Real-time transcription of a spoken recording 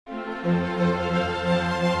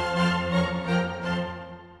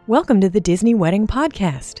Welcome to the Disney Wedding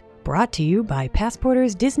Podcast, brought to you by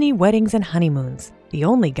Passporter's Disney Weddings and Honeymoons, the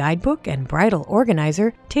only guidebook and bridal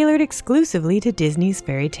organizer tailored exclusively to Disney's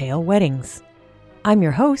fairy tale weddings. I'm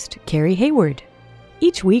your host, Carrie Hayward.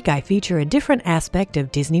 Each week I feature a different aspect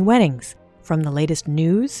of Disney weddings, from the latest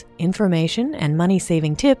news, information, and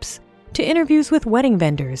money-saving tips, to interviews with wedding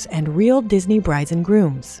vendors and real Disney brides and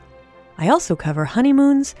grooms. I also cover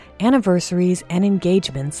honeymoons, anniversaries, and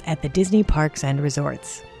engagements at the Disney parks and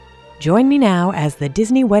resorts. Join me now as the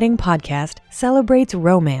Disney Wedding Podcast celebrates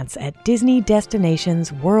romance at Disney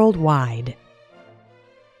destinations worldwide.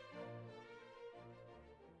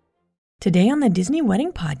 Today on the Disney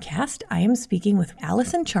Wedding Podcast, I am speaking with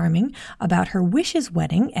Allison Charming about her wishes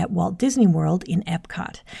wedding at Walt Disney World in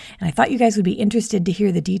Epcot. And I thought you guys would be interested to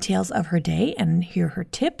hear the details of her day and hear her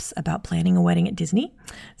tips about planning a wedding at Disney.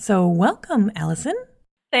 So welcome, Allison.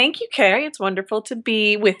 Thank you, Carrie. It's wonderful to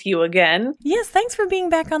be with you again. Yes, thanks for being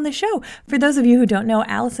back on the show. For those of you who don't know,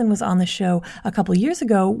 Allison was on the show a couple years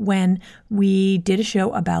ago when we did a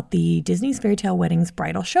show about the Disney's Fairy Tale Weddings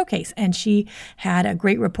Bridal Showcase. And she had a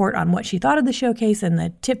great report on what she thought of the showcase and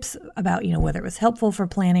the tips about, whether it was helpful for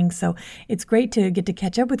planning. So it's great to get to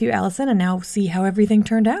catch up with you, Allison, and now see how everything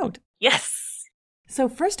turned out. Yes. So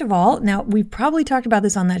first of all, now we've probably talked about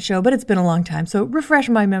this on that show, but it's been a long time. So refresh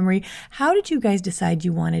my memory. How did you guys decide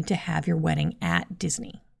you wanted to have your wedding at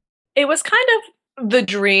Disney? It was kind of the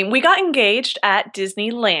dream. We got engaged at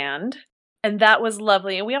Disneyland, and that was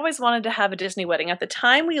lovely. And we always wanted to have a Disney wedding. At the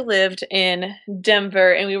time, we lived in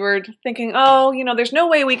Denver, and we were thinking, there's no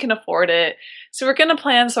way we can afford it. So we're going to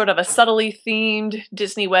plan sort of a subtly themed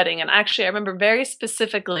Disney wedding. And actually, I remember very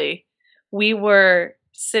specifically, we were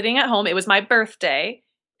sitting at home. It was my birthday,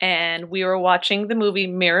 and we were watching the movie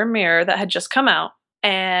Mirror, Mirror that had just come out.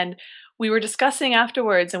 And we were discussing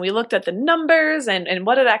afterwards, and we looked at the numbers and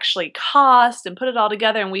what it actually cost and put it all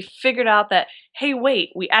together. And we figured out that, hey, wait,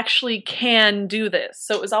 we actually can do this.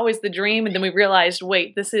 So it was always the dream. And then we realized,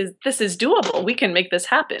 wait, this is doable. We can make this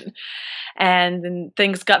happen. And then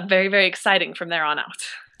things got very, very exciting from there on out.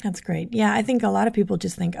 That's great. Yeah, I think a lot of people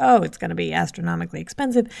just think, it's going to be astronomically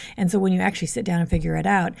expensive. And so when you actually sit down and figure it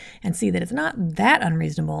out and see that it's not that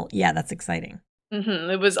unreasonable, yeah, that's exciting. Mm-hmm.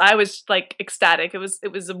 I was like ecstatic. It was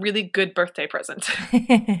a really good birthday present.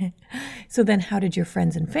 So then how did your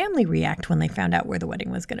friends and family react when they found out where the wedding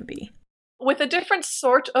was going to be? With a different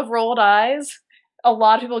sort of rolled eyes. A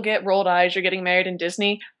lot of people get rolled eyes. You're getting married in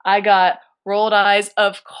Disney. I got rolled eyes.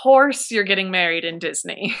 Of course you're getting married in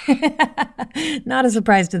Disney. Not a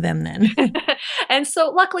surprise to them then. And so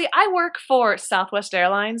luckily I work for Southwest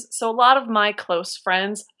Airlines. So a lot of my close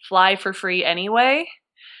friends fly for free anyway.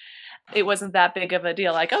 It wasn't that big of a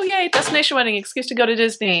deal. Like, oh yay, destination wedding, excuse to go to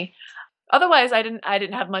Disney. Otherwise, I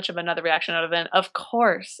didn't have much of another reaction other than, of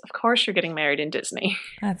course you're getting married in Disney.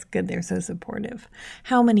 That's good. They're so supportive.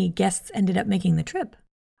 How many guests ended up making the trip?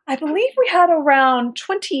 I believe we had around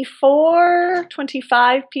 24,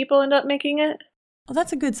 25 people end up making it. Well,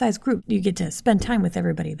 that's a good sized group. You get to spend time with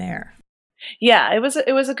everybody there. Yeah, it was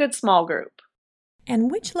a good small group.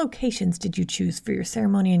 And which locations did you choose for your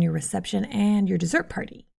ceremony and your reception and your dessert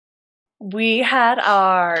party? We had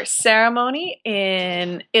our ceremony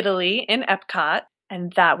in Italy, in Epcot,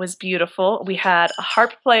 and that was beautiful. We had a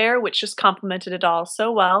harp player, which just complemented it all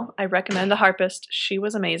so well. I recommend the harpist. She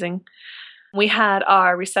was amazing. We had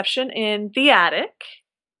our reception in the attic,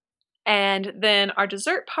 and then our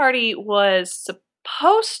dessert party was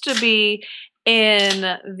supposed to be in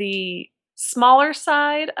the smaller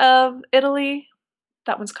side of Italy.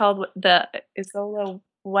 That one's called the Isola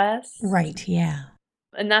West. Right, yeah.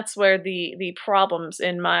 And that's where the problems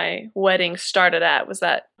in my wedding started at, was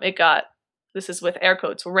that it got, this is with air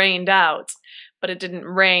quotes, rained out, but it didn't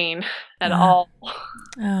rain at all.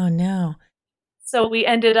 Oh, no. So we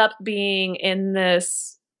ended up being in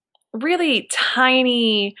this really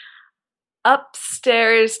tiny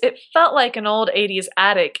upstairs. It felt like an old 80s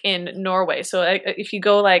attic in Norway. So if you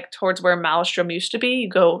go like towards where Maelstrom used to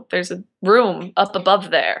be, there's a room up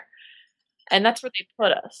above there. And that's where they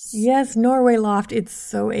put us. Yes, Norway Loft. It's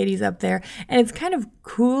so 80s up there. And it's kind of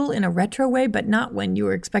cool in a retro way, but not when you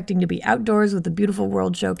were expecting to be outdoors with the beautiful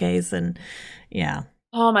World Showcase. And yeah.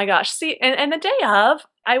 Oh my gosh. See, and the day of,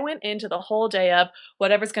 I went into the whole day of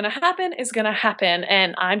whatever's going to happen is going to happen.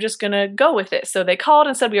 And I'm just going to go with it. So they called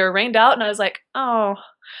and said we were rained out. And I was like, oh,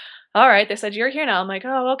 all right. They said, you're here now. I'm like,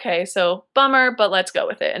 oh, okay. So bummer, but let's go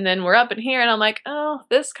with it. And then we're up in here and I'm like, oh,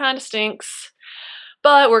 this kind of stinks.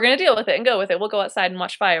 But we're going to deal with it and go with it. We'll go outside and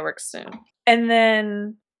watch fireworks soon. And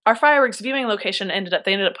then our fireworks viewing location they ended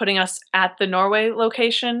up putting us at the Norway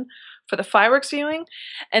location for the fireworks viewing.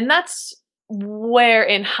 And that's where,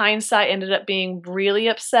 in hindsight, ended up being really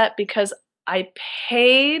upset because I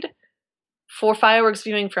paid for fireworks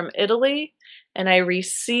viewing from Italy and I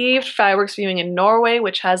received fireworks viewing in Norway,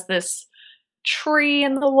 which has this tree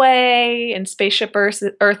in the way and spaceship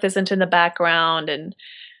Earth isn't in the background. And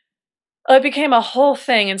it became a whole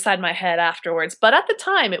thing inside my head afterwards, but at the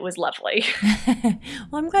time it was lovely.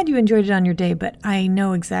 Well, I'm glad you enjoyed it on your day, but I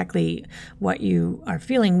know exactly what you are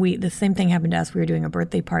feeling. The same thing happened to us. We were doing a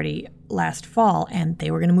birthday party last fall, and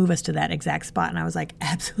they were going to move us to that exact spot, and I was like,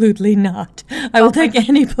 absolutely not. I will take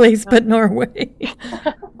any place but Norway.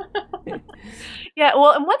 Yeah,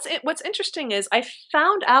 well, and what's interesting is I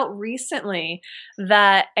found out recently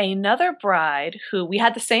that another bride who we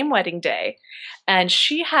had the same wedding day, and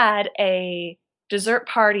she had a dessert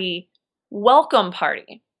party welcome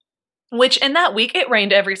party, which in that week it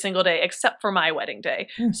rained every single day except for my wedding day.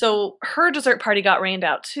 So her dessert party got rained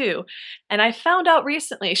out too. And I found out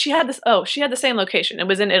recently she had the same location. It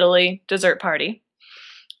was in Italy, dessert party.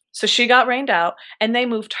 So she got rained out and they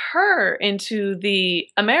moved her into the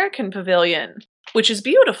American pavilion, which is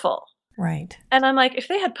beautiful. Right. And I'm like, if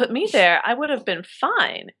they had put me there, I would have been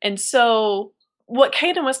fine. And so what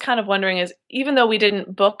Caden was kind of wondering is, even though we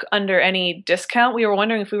didn't book under any discount, we were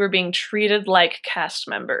wondering if we were being treated like cast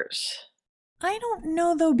members. I don't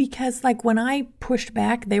know, though, because like when I pushed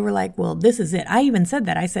back, they were like, well, this is it. I even said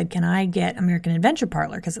that. I said, can I get American Adventure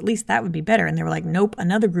Parlor? Because at least that would be better. And they were like, nope,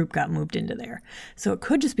 another group got moved into there. So it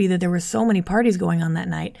could just be that there were so many parties going on that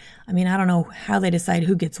night. I mean, I don't know how they decide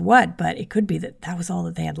who gets what, but it could be that that was all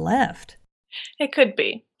that they had left. It could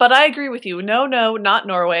be. But I agree with you. No, not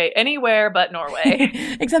Norway. Anywhere but Norway.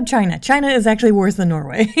 Except China. China is actually worse than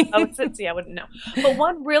Norway. See, I wouldn't know. But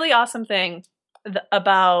one really awesome thing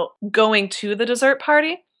about going to the dessert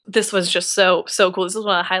party, this was just so cool. This is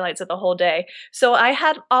one of the highlights of the whole day. So I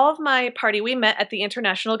had all of my party. We met at the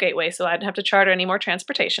International Gateway, so I didn't have to charter any more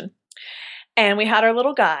transportation. And we had our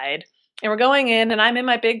little guide. And we're going in, and I'm in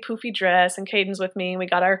my big poofy dress, and Caden's with me, and we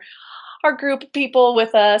got our group of people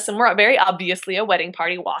with us, and we're very obviously a wedding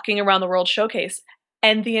party walking around the World Showcase.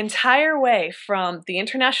 And the entire way from the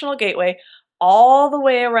International Gateway all the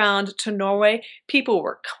way around to Norway, people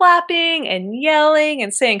were clapping and yelling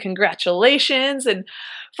and saying congratulations. And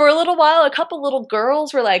for a little while, a couple little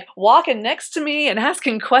girls were like walking next to me and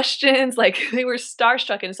asking questions, like they were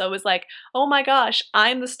starstruck. And so it was like, oh my gosh,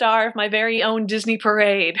 I'm the star of my very own Disney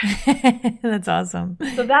parade. That's awesome.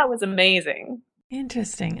 So that was amazing.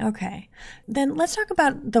 Interesting. Okay. Then let's talk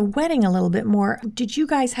about the wedding a little bit more. Did you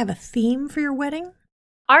guys have a theme for your wedding?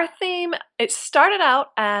 Our theme, it started out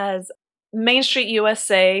as Main Street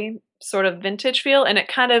USA sort of vintage feel, and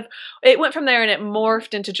it went from there and it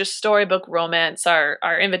morphed into just storybook romance. Our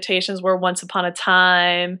invitations were Once Upon a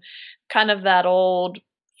Time, kind of that old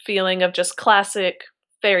feeling of just classic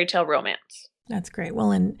fairy tale romance. That's great.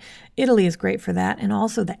 Well, and Italy is great for that, and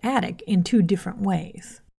also the attic in two different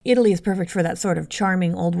ways. Italy is perfect for that sort of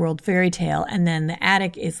charming old world fairy tale, and then the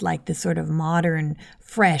attic is like this sort of modern,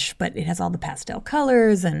 fresh, but it has all the pastel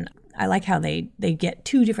colors, and I like how they get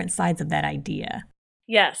two different sides of that idea.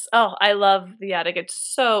 Yes. Oh, I love the attic. It's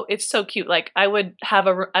so cute. Like I would have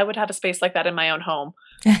a space like that in my own home.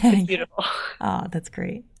 It's beautiful. Oh, that's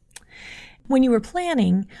great. When you were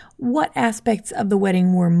planning, what aspects of the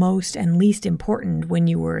wedding were most and least important when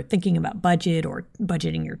you were thinking about budget or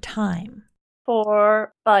budgeting your time?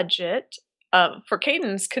 For budget, for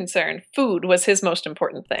Caden's concern, food was his most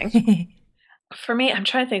important thing. For me, I'm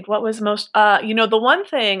trying to think what was most, the one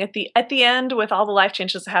thing at the end with all the life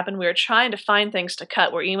changes that happened, we were trying to find things to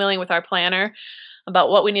cut. We're emailing with our planner about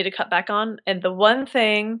what we need to cut back on. And the one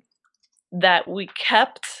thing that we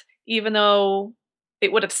kept, even though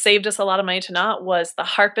it would have saved us a lot of money to not, was the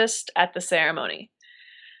harpist at the ceremony.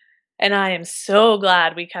 And I am so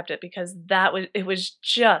glad we kept it because it was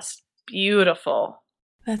just beautiful.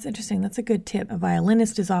 That's interesting. That's a good tip. A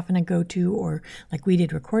violinist is often a go-to, or like we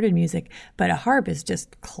did recorded music, but a harp is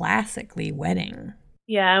just classically wedding.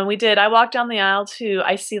 Yeah, and we did. I walked down the aisle to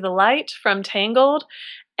I See the Light from Tangled,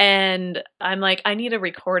 and I'm like, I need a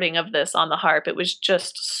recording of this on the harp. It was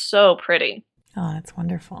just so pretty. Oh, that's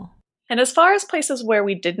wonderful. And as far as places where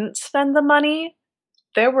we didn't spend the money,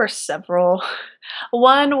 there were several.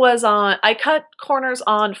 One was I cut corners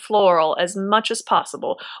on floral as much as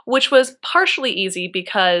possible, which was partially easy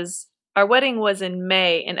because our wedding was in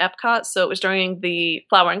May in Epcot, so it was during the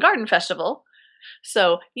Flower and Garden Festival.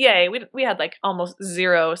 So yay, we had like almost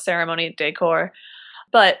zero ceremony decor.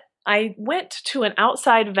 But I went to an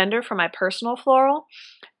outside vendor for my personal floral,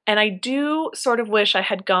 And I do sort of wish I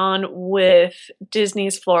had gone with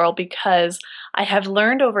Disney's floral because I have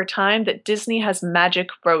learned over time that Disney has magic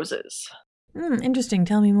roses. Interesting.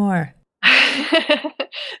 Tell me more.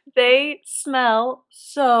 They smell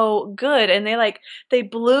so good, and they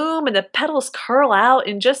bloom and the petals curl out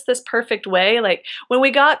in just this perfect way. Like when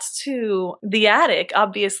we got to the attic,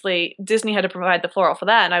 obviously Disney had to provide the floral for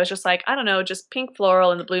that, and I was just like, I don't know, just pink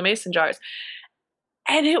floral in the blue mason jars.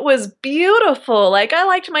 And it was beautiful. Like I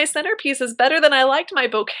liked my centerpieces better than I liked my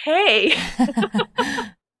bouquet.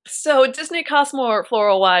 So Disney costs more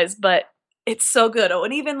floral wise, but it's so good. Oh,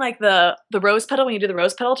 and even like the rose petal, when you do the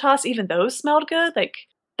rose petal toss, even those smelled good. Like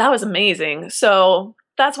that was amazing. So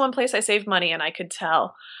that's one place I saved money, and I could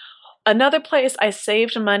tell. Another place I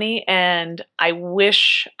saved money and I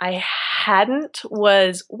wish I hadn't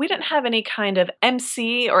was we didn't have any kind of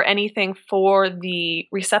MC or anything for the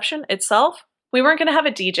reception itself. We weren't going to have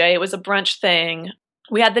a DJ. It was a brunch thing.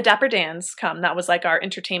 We had the Dapper Dans come. That was like our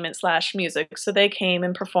entertainment / music. So they came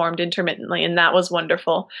and performed intermittently, and that was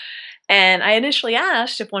wonderful. And I initially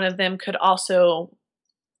asked if one of them could also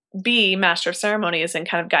be master of ceremonies and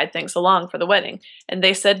kind of guide things along for the wedding. And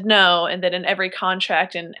they said no. And then in every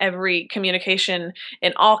contract and every communication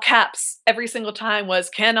in all caps, every single time was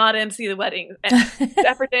cannot MC the wedding. And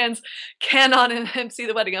Dapper Dans cannot MC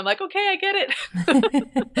the wedding. I'm like, okay, I get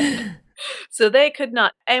it. So they could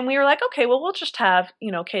not. And we were like, okay, well, we'll just have,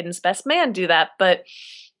 Caden's best man do that. But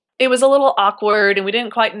it was a little awkward and we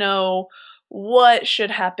didn't quite know what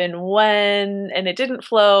should happen when, and it didn't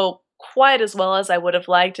flow quite as well as I would have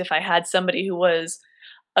liked if I had somebody who was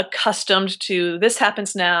accustomed to this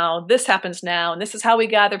happens now, and this is how we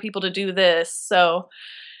gather people to do this. So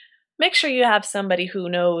make sure you have somebody who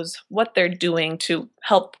knows what they're doing to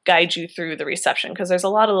help guide you through the reception, because there's a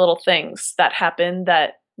lot of little things that happen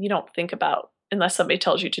that you don't think about unless somebody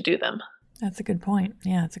tells you to do them. That's a good point.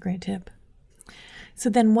 Yeah, it's a great tip. So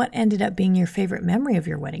then what ended up being your favorite memory of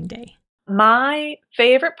your wedding day? My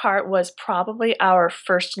favorite part was probably our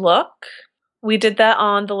first look. We did that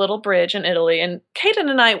on the little bridge in Italy. And Caden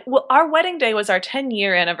and I, our wedding day was our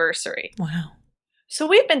 10-year anniversary. Wow. So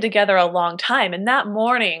we've been together a long time. And that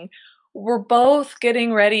morning, we're both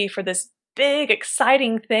getting ready for this big,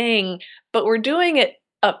 exciting thing, but we're doing it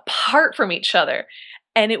apart from each other.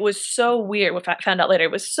 And it was so weird. We found out later,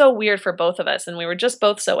 it was so weird for both of us. And we were just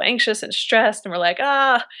both so anxious and stressed. And we're like,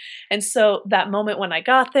 And so that moment when I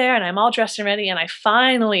got there and I'm all dressed and ready and I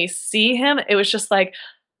finally see him, it was just like,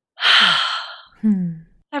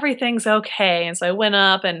 everything's okay. And so I went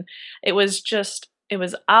up and it was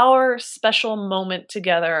our special moment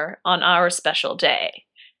together on our special day.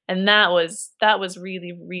 And that was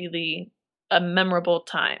really, really a memorable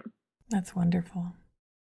time. That's wonderful.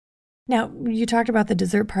 Now, you talked about the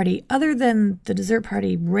dessert party. Other than the dessert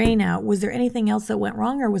party rain out, was there anything else that went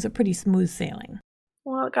wrong, or was it pretty smooth sailing?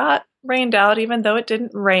 Well, it got rained out even though it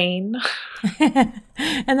didn't rain. And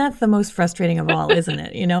that's the most frustrating of all, isn't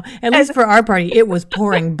it? At least for our party, it was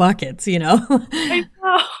pouring buckets, I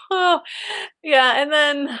know. Yeah, and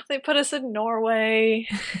then they put us in Norway.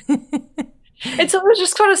 And so it was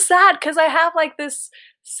just sort of sad because I have like this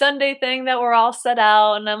Sunday thing that we're all set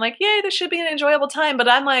out, and I'm like, yay, this should be an enjoyable time. But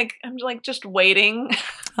I'm just waiting.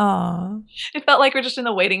 Aww. It felt like we're just in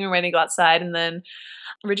the waiting room ready to go outside. And then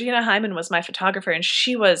Regina Hyman was my photographer, and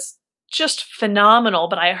she was just phenomenal.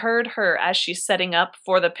 But I heard her as she's setting up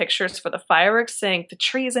for the pictures for the fireworks saying, the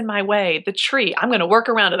tree is in my way, the tree, I'm going to work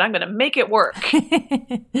around it. I'm going to make it work.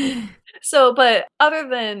 So, but other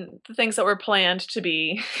than the things that were planned to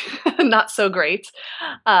be not so great,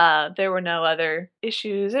 there were no other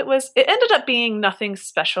issues. It ended up being nothing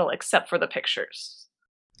special except for the pictures.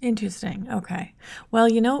 Interesting. Okay. Well,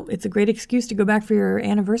 it's a great excuse to go back for your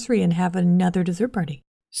anniversary and have another dessert party.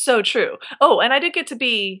 So true. Oh, and I did get to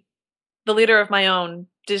be the leader of my own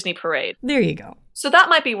Disney parade. There you go. So that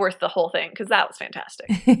might be worth the whole thing because that was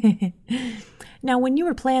fantastic. Now, when you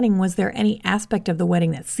were planning, was there any aspect of the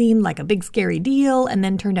wedding that seemed like a big scary deal and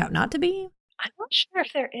then turned out not to be? I'm not sure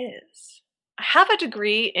if there is. I have a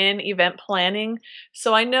degree in event planning,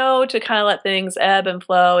 so I know to kind of let things ebb and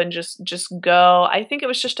flow and just go. I think it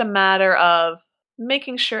was just a matter of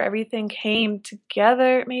making sure everything came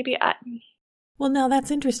together, maybe. Well, now that's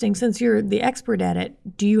interesting. Since you're the expert at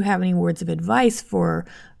it, do you have any words of advice for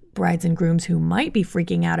brides and grooms who might be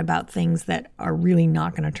freaking out about things that are really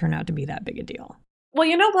not going to turn out to be that big a deal? Well,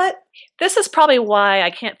 you know what? This is probably why I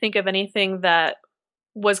can't think of anything that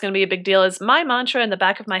was going to be a big deal. Is my mantra in the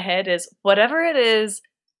back of my head is whatever it is,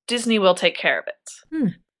 Disney will take care of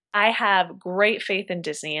it. I have great faith in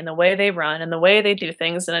Disney and the way they run and the way they do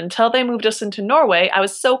things. And until they moved us into Norway, I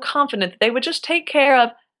was so confident that they would just take care of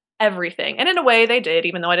everything. And in a way they did,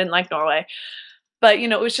 even though I didn't like Norway. But,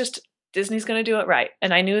 it was just Disney's going to do it right.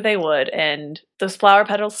 And I knew they would. And those flower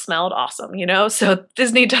petals smelled awesome, So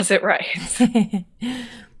Disney does it right.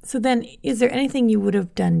 So then, is there anything you would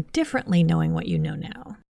have done differently knowing what you know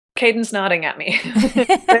now? Caden's nodding at me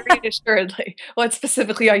very assuredly. What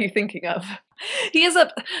specifically are you thinking of? He is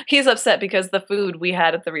upset because the food we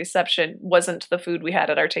had at the reception wasn't the food we had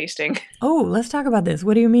at our tasting. Oh, let's talk about this.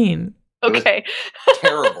 What do you mean? Okay.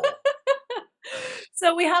 Terrible.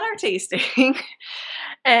 So we had our tasting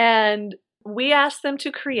and we asked them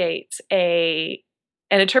to create an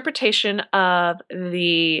interpretation of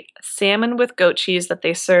the salmon with goat cheese that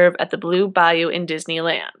they serve at the Blue Bayou in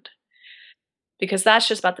Disneyland, because that's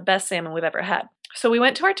just about the best salmon we've ever had. So we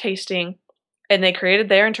went to our tasting and they created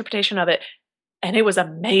their interpretation of it, and it was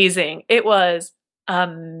amazing. It was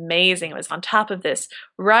amazing. It was on top of this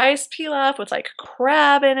rice pilaf with like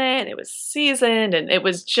crab in it, and it was seasoned, and it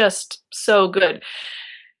was just so good.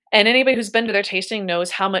 And anybody who's been to their tasting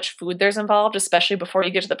knows how much food there's involved, especially before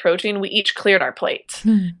you get to the protein. We each cleared our plate.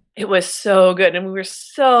 It was so good, and we were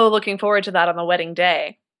so looking forward to that on the wedding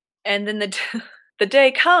day. And then the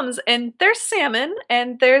day comes, and there's salmon,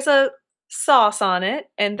 and there's a sauce on it,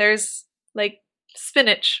 and there's like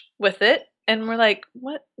spinach with it. And we're like,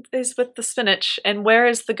 what is with the spinach? And where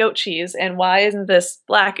is the goat cheese? And why isn't this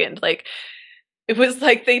blackened? Like, it was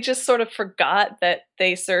like they just sort of forgot that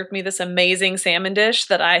they served me this amazing salmon dish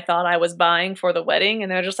that I thought I was buying for the wedding.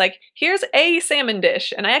 And they're just like, here's a salmon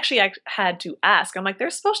dish. And I actually had to ask. I'm like,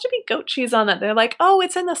 there's supposed to be goat cheese on that. They're like, oh,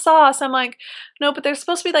 it's in the sauce. I'm like, no, but there's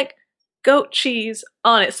supposed to be like goat cheese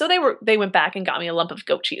on it. So they went back and got me a lump of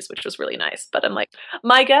goat cheese, which was really nice. But I'm like,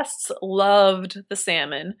 my guests loved the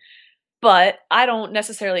salmon, but I don't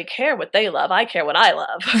necessarily care what they love. I care what I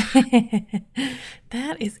love.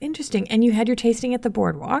 That is interesting. And you had your tasting at the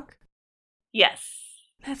boardwalk? Yes.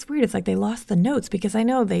 That's weird. It's like they lost the notes, because I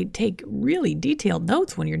know they take really detailed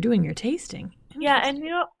notes when you're doing your tasting. Yeah, and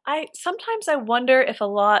sometimes I wonder if a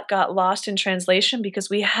lot got lost in translation, because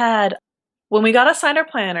when we got assigned our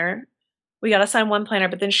planner, we got assigned one planner,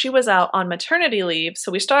 but then she was out on maternity leave, so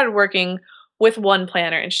we started working with one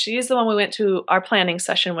planner, and she's the one we went to our planning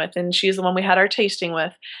session with, and she's the one we had our tasting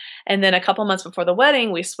with. And then a couple months before the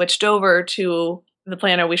wedding, we switched over to the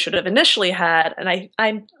planner we should have initially had, and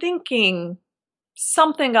I'm thinking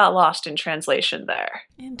something got lost in translation there.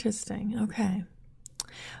 Interesting. Okay.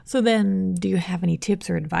 So then, do you have any tips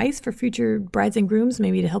or advice for future brides and grooms,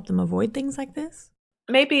 maybe to help them avoid things like this?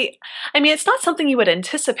 Maybe, it's not something you would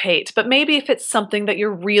anticipate, but maybe if it's something that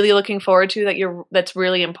you're really looking forward to, that's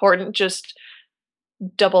really important, just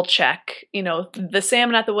double check. The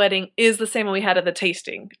salmon at the wedding is the salmon we had at the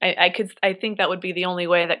tasting. I think that would be the only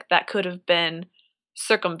way that could have been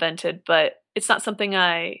circumvented, but it's not something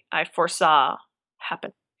I foresaw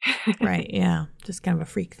happen. Right, yeah. Just kind of a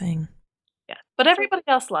freak thing. Yeah. But everybody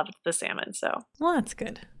else loved the salmon, so. Well, that's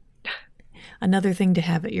good. Another thing to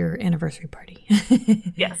have at your anniversary party.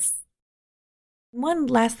 Yes. One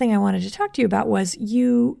last thing I wanted to talk to you about was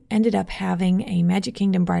you ended up having a Magic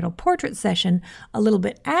Kingdom bridal portrait session a little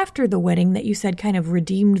bit after the wedding that you said kind of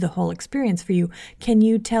redeemed the whole experience for you. Can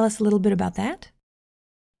you tell us a little bit about that?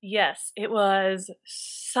 Yes, it was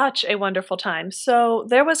such a wonderful time. So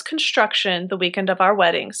there was construction the weekend of our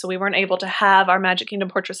wedding, so we weren't able to have our Magic Kingdom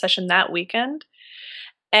portrait session that weekend.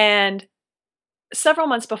 And several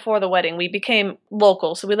months before the wedding, we became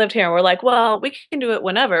local. So we lived here and we're like, well, we can do it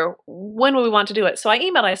whenever. When will we want to do it? So I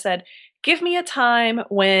emailed, I said, give me a time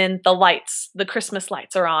when the Christmas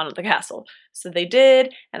lights are on at the castle. So they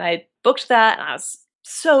did, and I booked that, and I was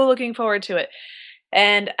so looking forward to it.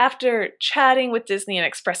 And after chatting with Disney and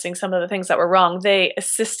expressing some of the things that were wrong, they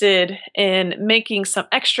assisted in making some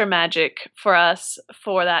extra magic for us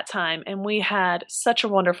for that time. And we had such a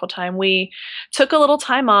wonderful time. We took a little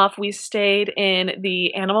time off. We stayed in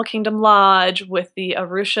the Animal Kingdom Lodge with the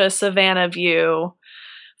Arusha Savannah view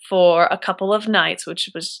for a couple of nights, which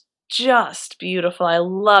was just beautiful. I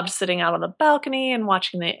loved sitting out on the balcony and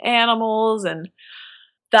watching the animals, and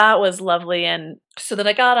that was lovely. And so then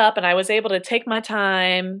I got up and I was able to take my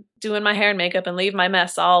time doing my hair and makeup and leave my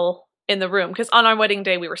mess all in the room. Because on our wedding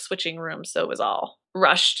day, we were switching rooms. So it was all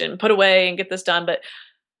rushed and put away and get this done. But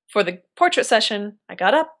for the portrait session, I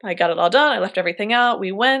got up, I got it all done. I left everything out.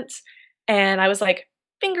 We went, and I was like,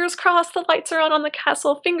 fingers crossed the lights are on the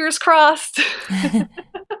castle. Fingers crossed.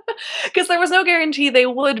 Because there was no guarantee they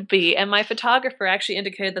would be. And my photographer actually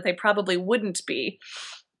indicated that they probably wouldn't be.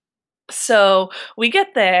 So we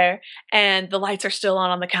get there and the lights are still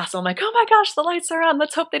on the castle. I'm like, oh my gosh, the lights are on.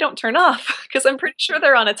 Let's hope they don't turn off, because I'm pretty sure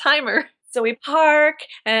they're on a timer. So we park,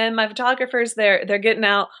 and my photographers, they're getting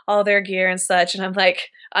out all their gear and such, and I'm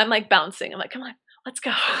like bouncing. I'm like, come on, let's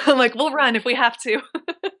go. I'm like, we'll run if we have to.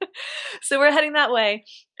 So we're heading that way,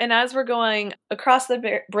 and as we're going across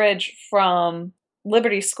the bridge from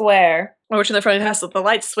Liberty Square, which in the front of the house, the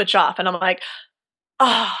lights switch off, and I'm like,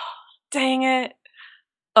 oh, dang it.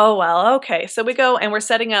 Oh, well, okay. So we go, and we're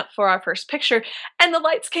setting up for our first picture, and the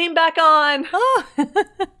lights came back on. Oh,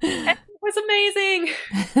 It was amazing.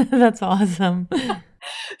 that's awesome.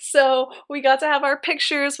 So we got to have our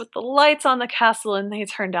pictures with the lights on the castle, and they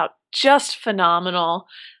turned out just phenomenal.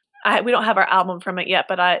 We don't have our album from it yet,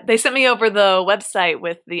 but they sent me over the website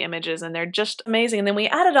with the images, and they're just amazing. And then we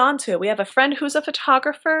added on to it. We have a friend who's a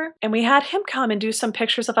photographer, and we had him come and do some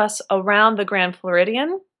pictures of us around the Grand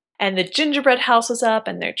Floridian. And the gingerbread house was up,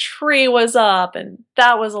 and their tree was up, and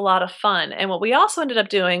that was a lot of fun. And what we also ended up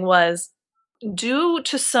doing was, due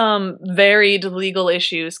to some varied legal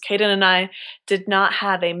issues, Caden and I did not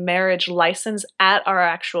have a marriage license at our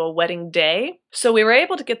actual wedding day. So we were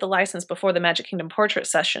able to get the license before the Magic Kingdom portrait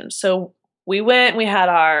session. So we went, we had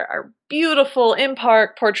our beautiful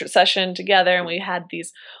in-park portrait session together, and we had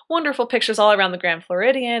these wonderful pictures all around the Grand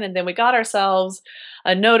Floridian, and then we got ourselves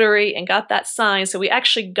a notary and got that signed. So we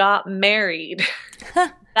actually got married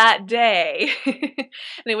that day.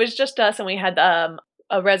 And it was just us, and we had a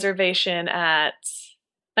reservation at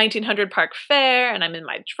 1900 Park Fair, and I'm in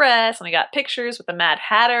my dress, and I got pictures with the Mad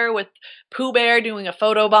Hatter with Pooh Bear doing a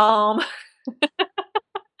photo bomb.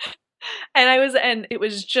 And it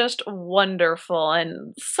was just wonderful,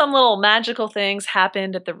 and some little magical things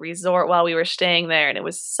happened at the resort while we were staying there, and it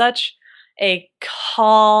was such a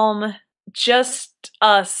calm, just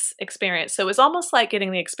us experience. So it was almost like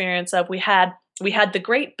getting the experience of we had the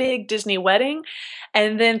great big Disney wedding,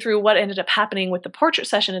 and then through what ended up happening with the portrait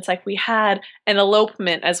session, it's like we had an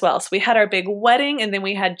elopement as well. So we had our big wedding, and then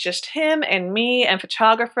we had just him and me and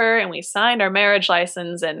photographer, and we signed our marriage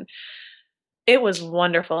license, and it was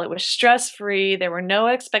wonderful. It was stress-free. There were no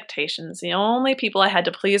expectations. The only people I had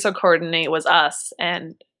to please or coordinate was us,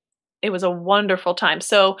 and it was a wonderful time.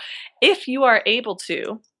 So if you are able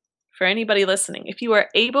to, for anybody listening, if you are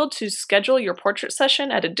able to schedule your portrait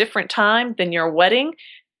session at a different time than your wedding,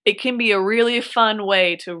 it can be a really fun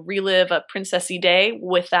way to relive a princessy day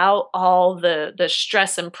without all the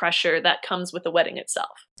stress and pressure that comes with the wedding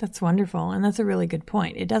itself. That's wonderful. And that's a really good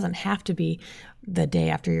point. It doesn't have to be the day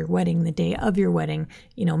after your wedding, the day of your wedding.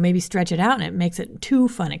 Maybe stretch it out, and it makes it 2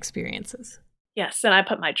 fun experiences. Yes, and I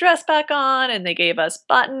put my dress back on, and they gave us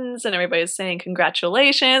buttons, and everybody was saying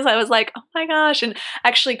congratulations. I was like, oh my gosh. And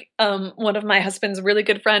actually, one of my husband's really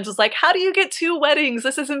good friends was like, how do you get 2 weddings?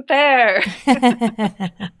 This isn't fair.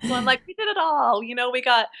 So I'm like, we did it all. We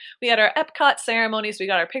had our Epcot ceremonies. We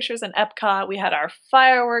got our pictures in Epcot. We had our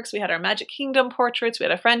fireworks. We had our Magic Kingdom portraits. We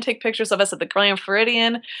had a friend take pictures of us at the Grand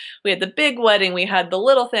Floridian. We had the big wedding. We had the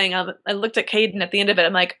little thing. I looked at Caden at the end of it.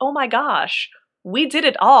 I'm like, oh my gosh, we did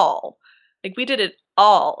it all. We did it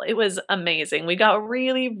all. It was amazing. We got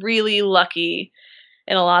really, really lucky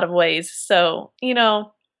in a lot of ways. So,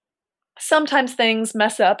 sometimes things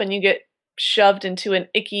mess up and you get shoved into an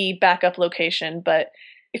icky backup location. But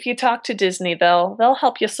if you talk to Disney, they'll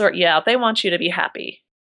help you sort you out. They want you to be happy.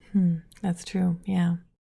 That's true. Yeah.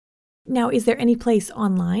 Now, is there any place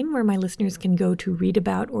online where my listeners can go to read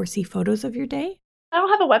about or see photos of your day? I don't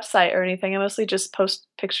have a website or anything. I mostly just post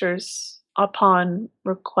pictures upon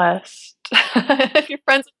request. If you're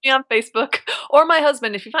friends with me on Facebook, or my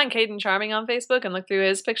husband, if you find Caden charming on Facebook and look through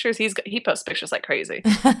his pictures, he posts pictures like crazy.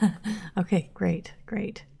 Okay, great.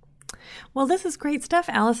 Well, this is great stuff,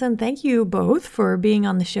 Allison. Thank you both for being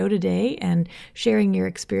on the show today and sharing your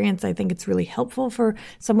experience. I think it's really helpful for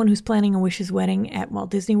someone who's planning a wishes wedding at Walt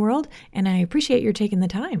Disney World, and I appreciate your taking the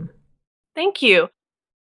time. Thank you.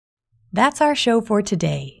 That's our show for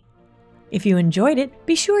today. If you enjoyed it,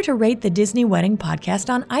 be sure to rate the Disney Wedding Podcast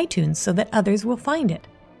on iTunes so that others will find it.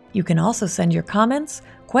 You can also send your comments,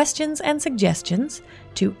 questions, and suggestions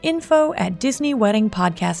to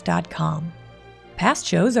info@disneyweddingpodcast.com. Past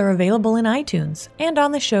shows are available in iTunes and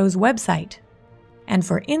on the show's website. And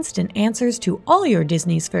for instant answers to all your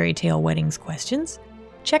Disney's Fairy Tale Weddings questions,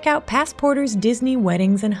 check out Passporter's Disney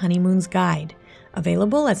Weddings and Honeymoons Guide,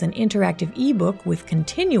 available as an interactive ebook with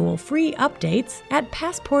continual free updates at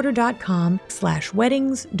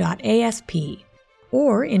passporter.com/weddings.asp,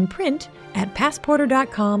 or in print at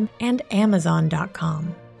passporter.com and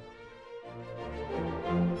amazon.com.